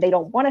 and they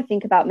don't want to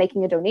think about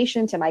making a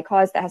donation to my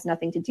cause that has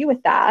nothing to do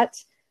with that.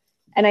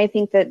 And I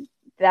think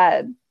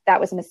that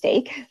was a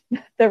mistake.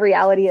 The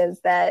reality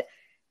is that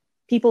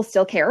people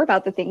still care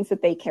about the things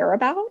that they care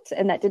about,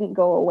 and that didn't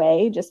go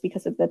away just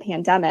because of the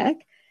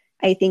pandemic.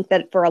 I think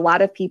that for a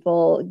lot of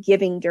people,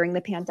 giving during the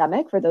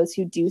pandemic, for those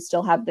who do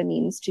still have the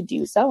means to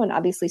do so, and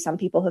obviously some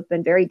people have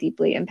been very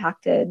deeply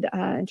impacted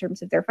in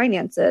terms of their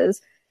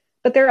finances,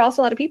 but there are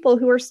also a lot of people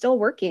who are still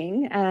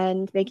working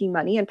and making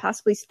money and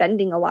possibly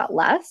spending a lot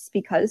less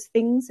because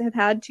things have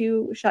had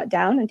to shut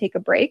down and take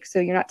a break. So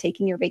you're not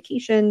taking your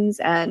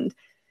vacations and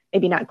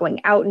maybe not going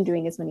out and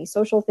doing as many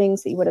social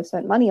things that you would have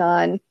spent money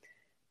on,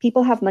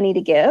 people have money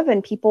to give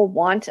and people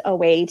want a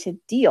way to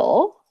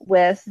deal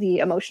with the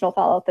emotional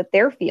fallout that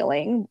they're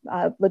feeling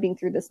living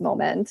through this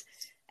moment.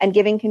 And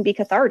giving can be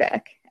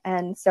cathartic.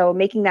 And so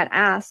making that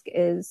ask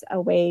is a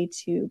way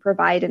to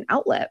provide an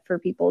outlet for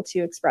people to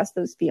express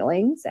those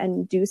feelings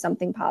and do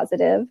something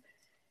positive.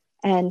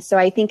 And so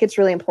I think it's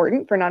really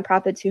important for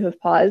nonprofits who have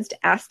paused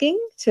asking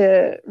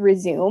to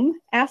resume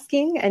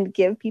asking and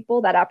give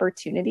people that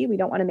opportunity. We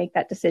don't want to make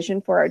that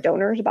decision for our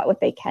donors about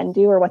what they can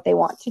do or what they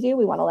want to do.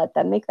 We want to let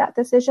them make that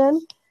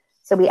decision.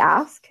 So we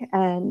ask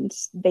and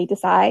they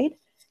decide.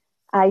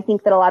 I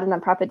think that a lot of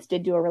nonprofits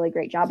did do a really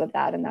great job of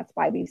that. And that's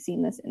why we've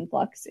seen this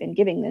influx in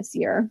giving this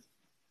year.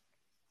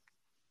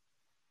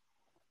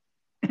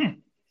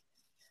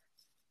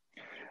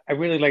 I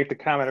really liked the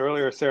comment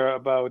earlier, Sarah,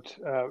 about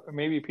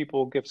maybe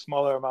people give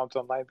smaller amounts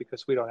online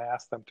because we don't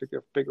ask them to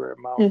give bigger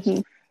amounts.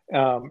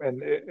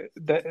 And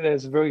that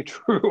is very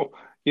true.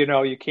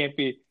 You can't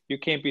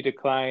be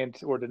declined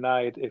or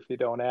denied if you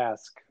don't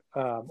ask,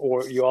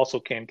 or you also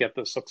can't get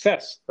the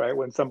success, right?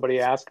 When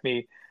somebody asked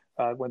me,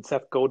 when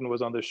Seth Godin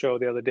was on the show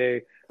the other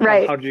day,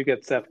 right? How did you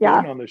get Seth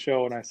Godin on the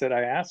show? And I said,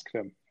 I asked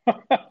him,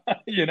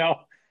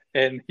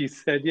 and he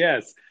said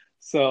yes.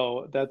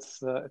 So that's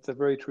it's a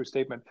very true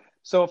statement.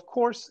 So of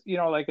course,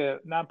 like a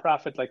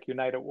nonprofit like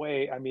United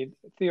Way, I mean,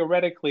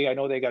 theoretically, I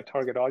know they got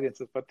target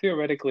audiences, but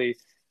theoretically,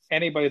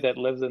 anybody that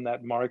lives in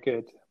that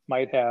market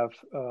might have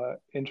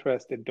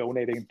interest in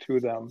donating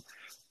to them.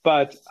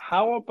 But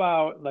how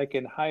about like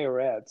in higher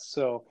ed?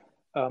 So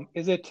are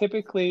you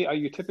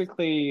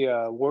typically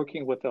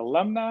working with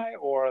alumni,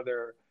 or are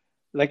there,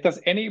 does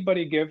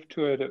anybody give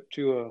to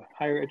a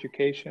higher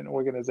education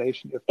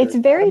organization? It's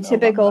very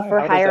typical for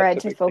higher ed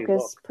to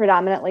focus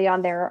predominantly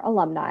on their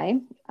alumni.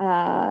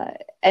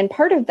 And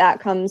part of that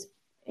comes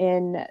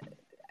in,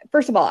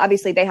 first of all,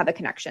 obviously they have a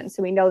connection.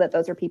 So we know that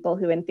those are people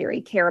who in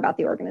theory care about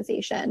the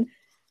organization.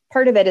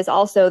 Part of it is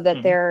also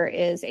that there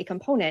is a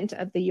component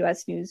of the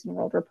U.S. News and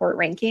World Report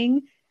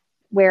ranking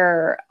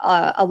where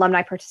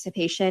alumni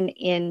participation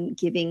in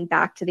giving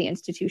back to the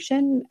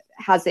institution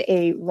has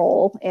a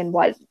role in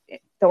what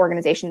the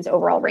organization's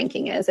overall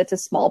ranking is. It's a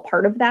small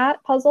part of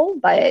that puzzle,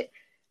 but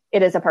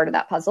it is a part of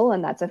that puzzle.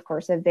 And that's, of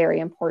course, a very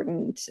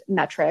important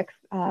metric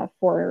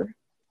for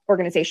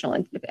organizational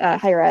and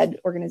higher ed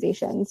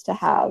organizations to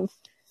have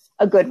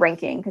a good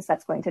ranking, because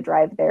that's going to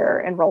drive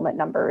their enrollment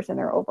numbers and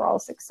their overall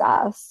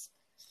success.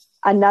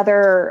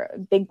 Another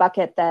big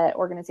bucket that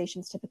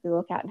organizations typically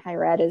look at in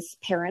higher ed is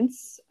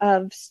parents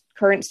of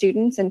current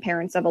students and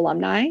parents of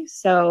alumni.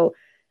 So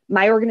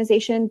my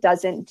organization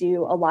doesn't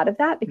do a lot of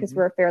that because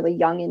we're a fairly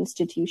young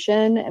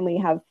institution and we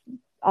have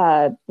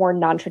more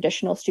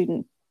non-traditional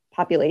student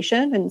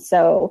population. And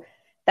so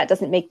that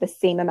doesn't make the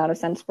same amount of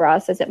sense for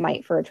us as it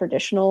might for a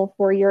traditional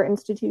four-year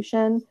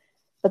institution,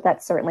 but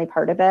that's certainly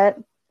part of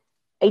it.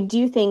 I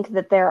do think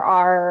that there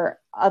are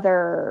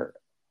other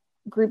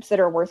groups that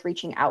are worth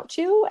reaching out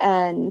to.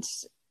 And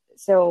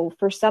so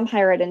for some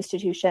higher ed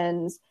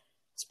institutions,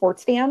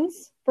 sports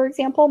fans, for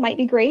example, might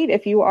be great.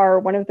 If you are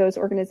one of those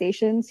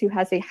organizations who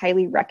has a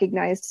highly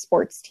recognized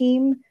sports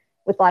team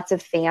with lots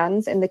of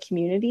fans in the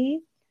community,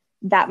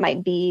 that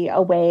might be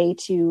a way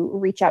to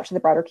reach out to the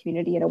broader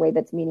community in a way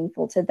that's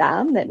meaningful to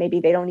them, that maybe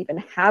they don't even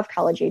have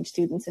college age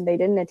students and they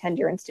didn't attend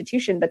your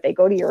institution, but they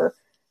go to your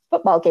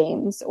football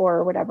games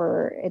or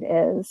whatever it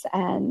is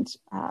and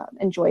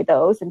enjoy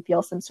those and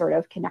feel some sort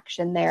of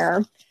connection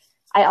there.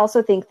 I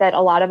also think that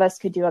a lot of us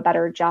could do a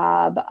better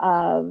job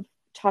of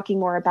talking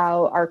more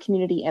about our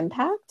community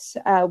impact.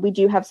 We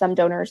do have some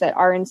donors at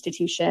our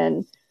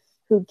institution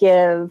who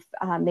give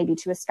maybe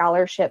to a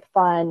scholarship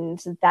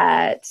fund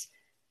that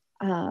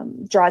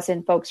draws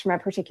in folks from a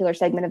particular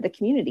segment of the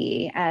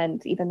community.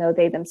 And even though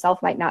they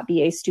themselves might not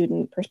be a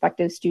student,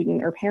 prospective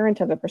student, or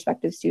parent of a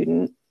prospective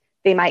student,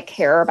 they might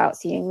care about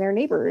seeing their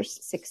neighbors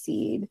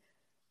succeed.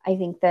 I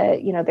think that,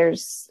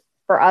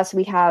 for us,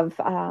 we have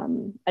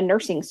a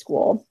nursing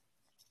school,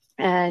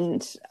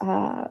 and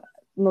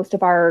most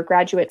of our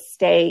graduates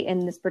stay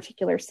in this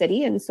particular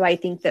city. And so I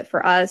think that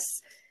for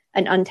us,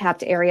 an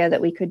untapped area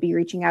that we could be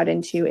reaching out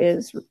into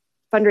is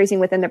fundraising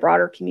within the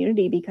broader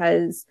community,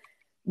 because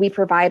we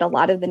provide a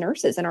lot of the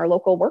nurses in our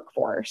local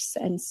workforce.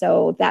 And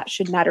so that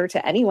should matter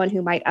to anyone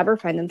who might ever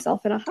find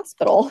themselves in a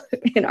hospital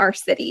in our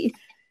city.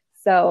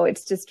 So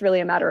it's just really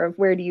a matter of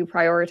where do you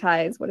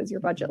prioritize? What does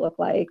your budget look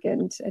like?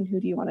 And who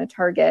do you want to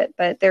target?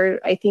 But there,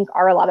 I think,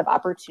 are a lot of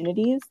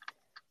opportunities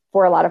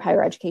for a lot of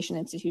higher education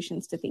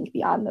institutions to think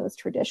beyond those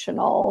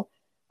traditional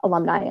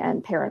alumni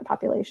and parent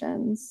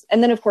populations.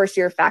 And then, of course,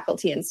 your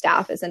faculty and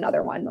staff is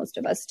another one. Most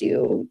of us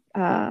do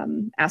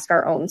ask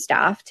our own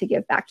staff to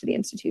give back to the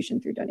institution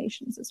through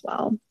donations as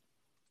well.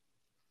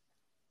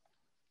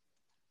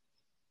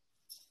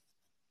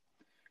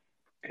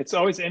 It's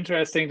always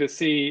interesting to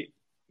see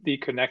the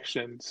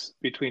connections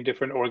between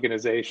different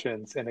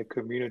organizations in a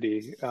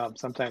community.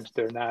 Sometimes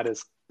they're not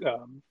as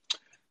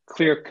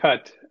clear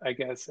cut, I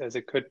guess, as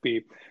it could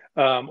be,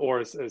 or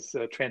as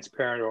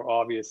transparent or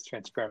obvious.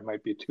 Transparent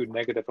might be too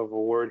negative of a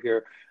word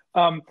here.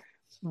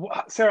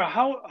 Sarah,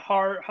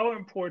 how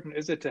important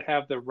is it to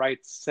have the right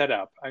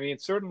setup? I mean,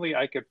 certainly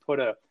I could put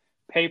a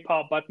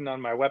PayPal button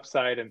on my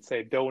website and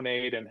say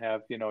donate and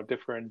have,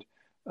 different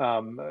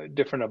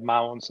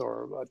amounts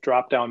or a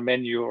drop down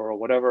menu or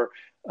whatever.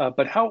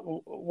 But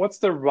what's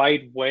the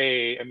right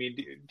way? I mean,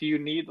 do you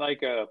need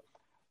like a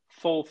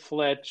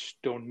full-fledged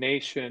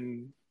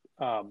donation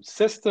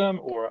system,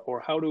 or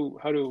how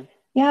do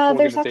Yeah,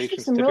 there's actually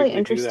organizations some really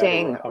typically do that, or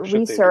interesting how should they do it?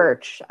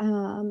 research.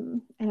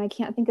 And I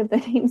can't think of the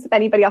names of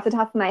anybody off the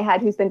top of my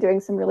head who's been doing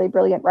some really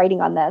brilliant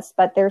writing on this,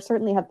 but there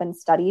certainly have been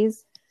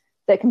studies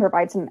that can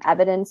provide some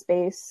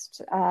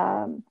evidence-based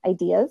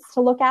ideas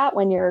to look at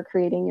when you're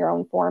creating your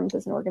own forms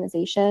as an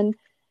organization.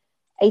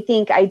 I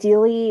think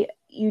ideally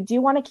you do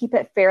want to keep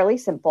it fairly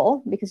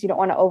simple because you don't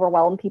want to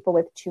overwhelm people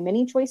with too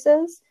many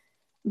choices,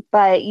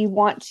 but you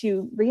want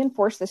to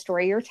reinforce the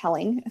story you're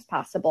telling as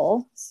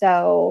possible.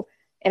 So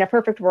in a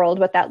perfect world,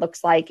 what that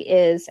looks like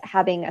is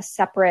having a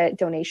separate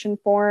donation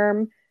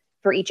form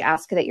for each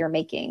ask that you're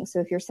making.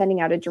 So if you're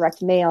sending out a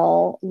direct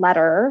mail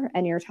letter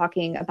and you're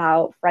talking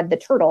about Fred the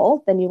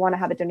Turtle, then you want to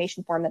have a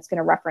donation form that's going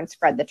to reference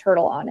Fred the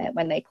Turtle on it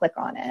when they click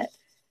on it.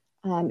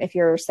 If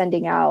you're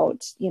sending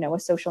out, a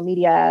social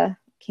media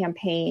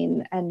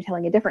campaign and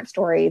telling a different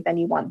story, then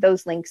you want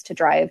those links to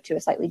drive to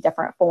a slightly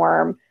different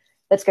form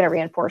that's going to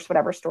reinforce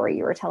whatever story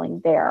you were telling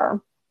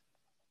there.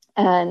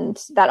 And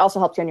that also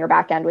helps you on your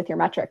back end with your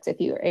metrics if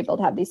you're able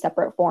to have these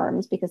separate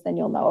forms, because then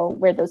you'll know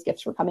where those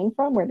gifts were coming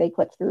from, where they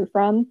clicked through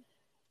from.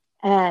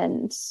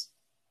 And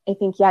I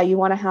think, you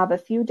want to have a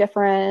few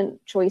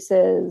different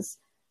choices,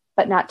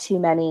 but not too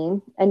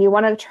many. And you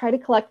want to try to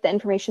collect the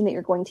information that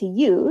you're going to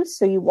use.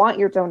 So you want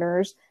your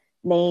donor's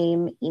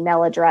name,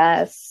 email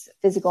address,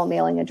 physical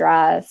mailing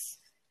address,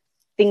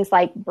 things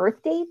like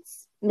birth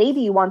dates.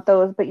 Maybe you want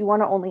those, but you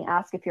want to only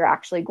ask if you're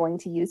actually going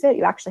to use it.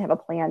 You actually have a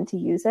plan to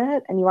use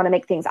it, and you want to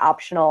make things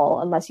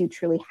optional unless you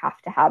truly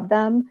have to have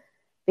them,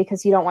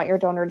 because you don't want your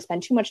donor to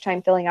spend too much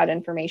time filling out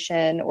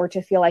information or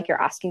to feel like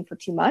you're asking for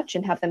too much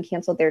and have them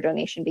cancel their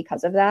donation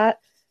because of that.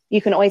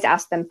 You can always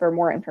ask them for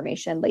more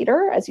information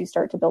later as you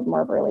start to build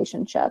more of a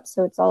relationship.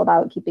 So it's all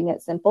about keeping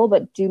it simple,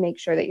 but do make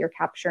sure that you're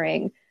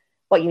capturing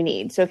what you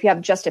need. So if you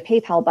have just a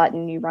PayPal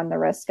button, you run the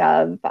risk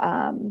of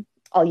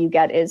all you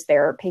get is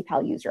their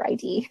PayPal user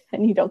ID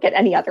and you don't get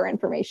any other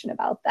information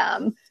about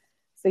them.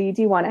 So you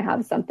do want to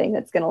have something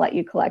that's going to let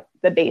you collect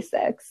the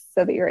basics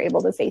so that you're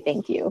able to say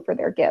thank you for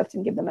their gift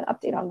and give them an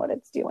update on what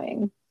it's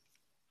doing.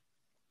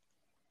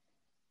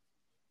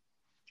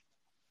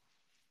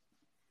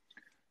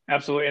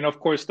 Absolutely. And of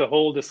course, the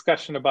whole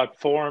discussion about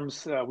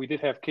forms, we did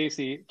have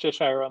Casey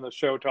Cheshire on the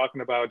show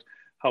talking about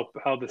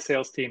how the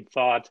sales team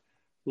thought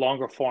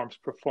longer forms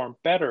performed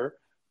better,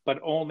 but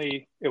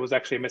only it was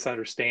actually a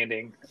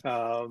misunderstanding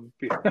of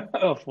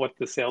what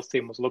the sales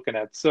team was looking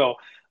at. So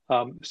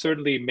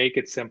certainly make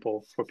it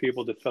simple for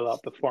people to fill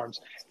out the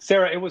forms.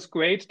 Sarah, it was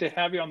great to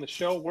have you on the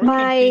show. Where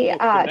My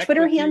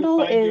Twitter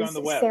handle is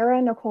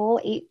Sarah Nicole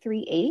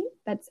 838.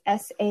 That's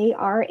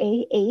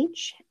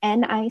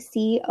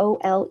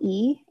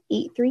SarahNicole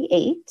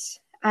 838.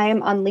 I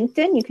am on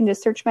LinkedIn. You can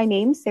just search my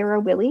name, Sarah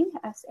Willey,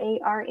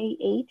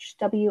 SarahWilley.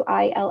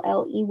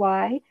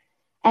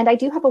 And I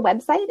do have a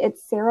website.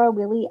 It's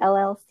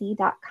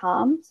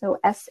sarahwilleyllc.com. So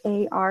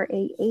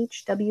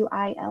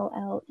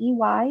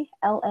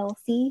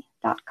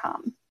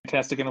SarahWilleyllc.com.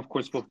 Fantastic. And of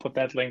course, we'll put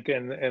that link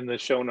in the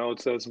show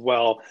notes as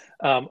well.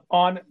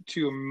 On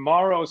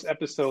tomorrow's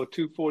episode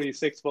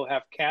 246, we'll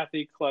have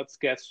Kathy Klutz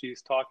guest.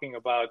 She's talking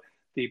about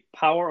the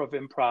power of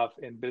improv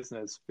in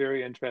business.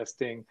 Very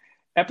interesting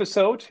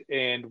episode.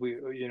 And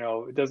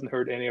it doesn't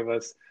hurt any of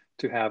us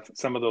to have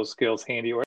some of those skills handy.